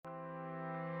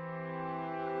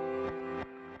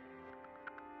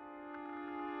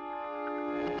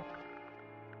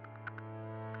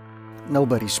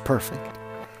Nobody's perfect.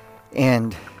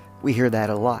 And we hear that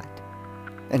a lot.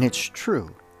 And it's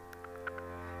true.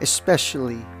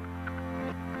 Especially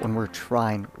when we're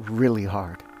trying really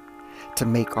hard to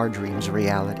make our dreams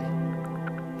reality.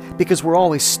 Because we're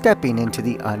always stepping into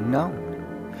the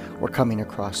unknown. We're coming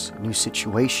across new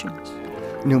situations,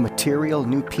 new material,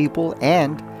 new people,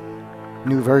 and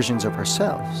new versions of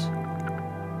ourselves.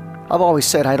 I've always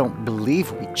said I don't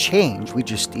believe we change, we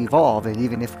just evolve. And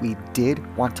even if we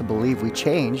did want to believe we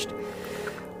changed,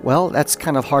 well, that's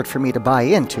kind of hard for me to buy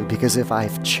into, because if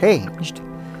I've changed,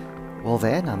 well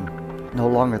then I'm no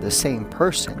longer the same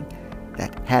person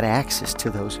that had access to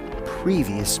those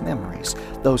previous memories,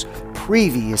 those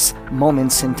previous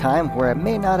moments in time where I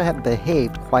may not have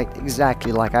behaved quite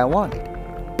exactly like I wanted.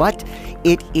 But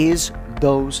it is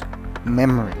those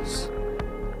memories,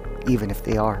 even if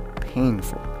they are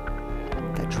painful,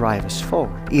 that drive us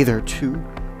forward, either to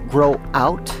grow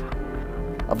out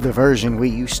of the version we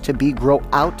used to be, grow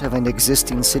out of an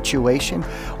existing situation,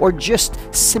 or just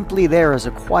simply there as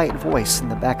a quiet voice in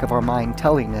the back of our mind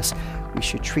telling us we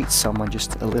should treat someone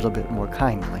just a little bit more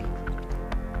kindly.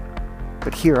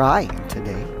 But here I am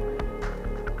today,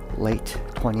 late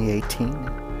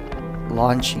 2018,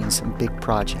 launching some big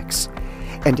projects.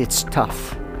 And it's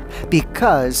tough,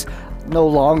 because no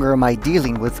longer am I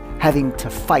dealing with having to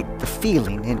fight the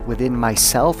feeling within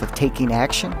myself of taking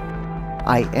action.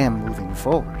 I am moving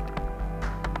forward.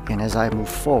 And as I move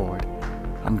forward,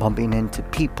 I'm bumping into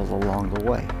people along the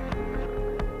way.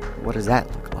 What does that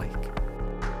look like?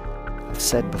 I've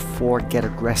said before, get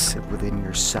aggressive within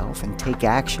yourself and take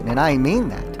action, and I mean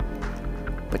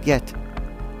that. But yet,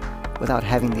 without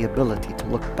having the ability to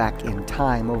look back in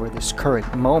time over this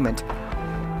current moment,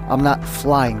 I'm not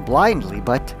flying blindly,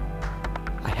 but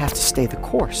I have to stay the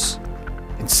course.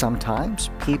 And sometimes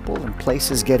people and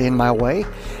places get in my way,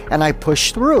 and I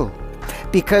push through.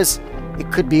 Because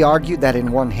it could be argued that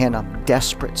in one hand I'm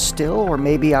desperate still, or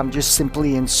maybe I'm just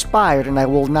simply inspired and I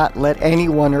will not let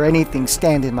anyone or anything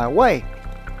stand in my way.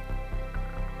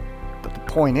 But the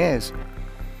point is,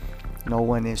 no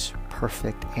one is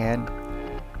perfect, and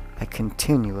I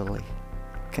continually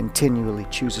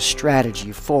choose a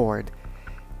strategy forward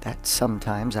that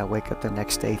sometimes I wake up the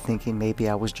next day thinking maybe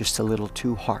I was just a little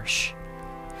too harsh.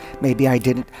 Maybe I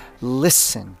didn't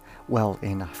listen well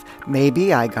enough.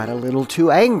 Maybe I got a little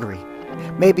too angry.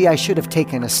 Maybe I should have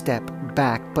taken a step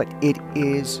back, but it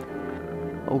is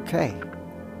okay.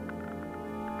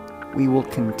 We will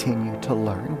continue to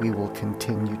learn. We will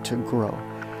continue to grow.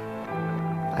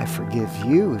 I forgive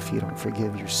you if you don't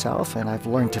forgive yourself, and I've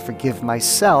learned to forgive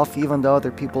myself even though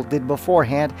other people did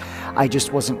beforehand. I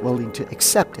just wasn't willing to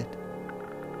accept it.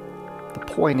 The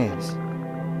point is,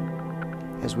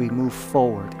 as we move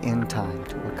forward in time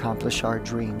to accomplish our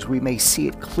dreams, we may see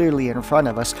it clearly in front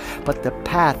of us, but the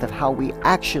path of how we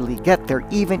actually get there,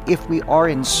 even if we are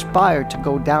inspired to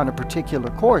go down a particular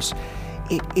course,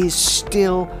 it is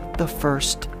still the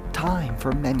first time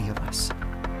for many of us.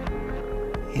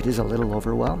 It is a little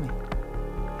overwhelming.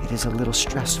 It is a little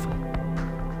stressful.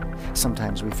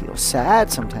 Sometimes we feel sad,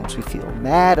 sometimes we feel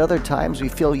mad, other times we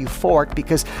feel euphoric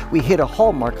because we hit a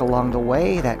hallmark along the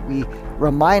way that we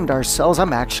remind ourselves,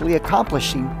 I'm actually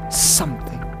accomplishing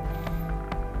something.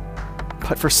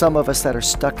 But for some of us that are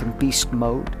stuck in beast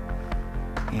mode,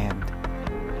 and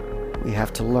we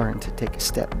have to learn to take a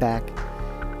step back,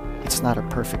 it's not a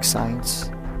perfect science.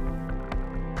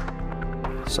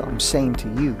 So I'm saying to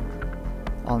you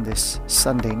on this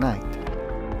Sunday night,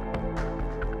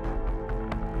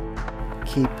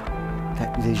 keep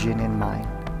that vision in mind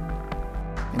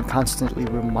and constantly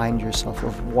remind yourself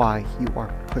of why you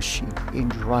are pushing and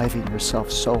driving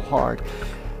yourself so hard.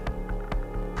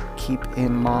 Keep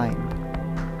in mind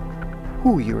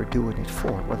who you're doing it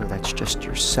for, whether that's just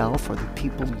yourself or the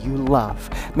people you love.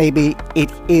 Maybe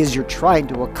it is you're trying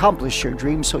to accomplish your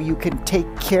dream so you can take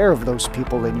care of those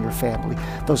people in your family,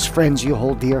 those friends you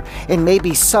hold dear, and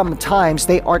maybe sometimes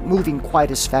they aren't moving quite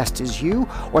as fast as you,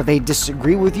 or they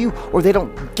disagree with you, or they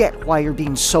don't get why you're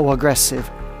being so aggressive.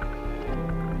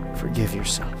 Forgive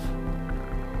yourself.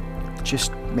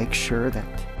 Just make sure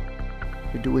that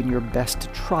you're doing your best to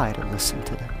try to listen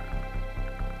to them.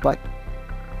 But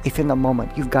if in the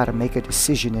moment you've got to make a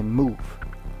decision and move,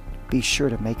 be sure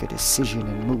to make a decision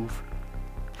and move.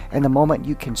 And the moment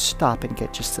you can stop and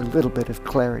get just a little bit of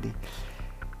clarity,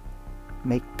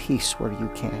 make peace where you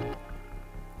can.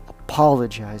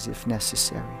 Apologize if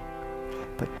necessary.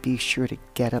 But be sure to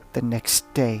get up the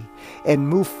next day and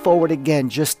move forward again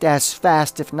just as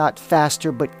fast, if not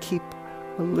faster, but keep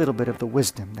a little bit of the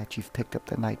wisdom that you've picked up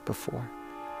the night before.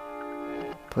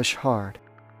 Push hard.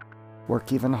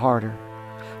 Work even harder.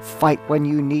 Fight when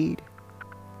you need.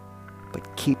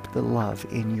 but keep the love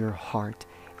in your heart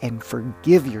and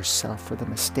forgive yourself for the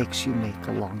mistakes you make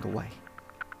along the way.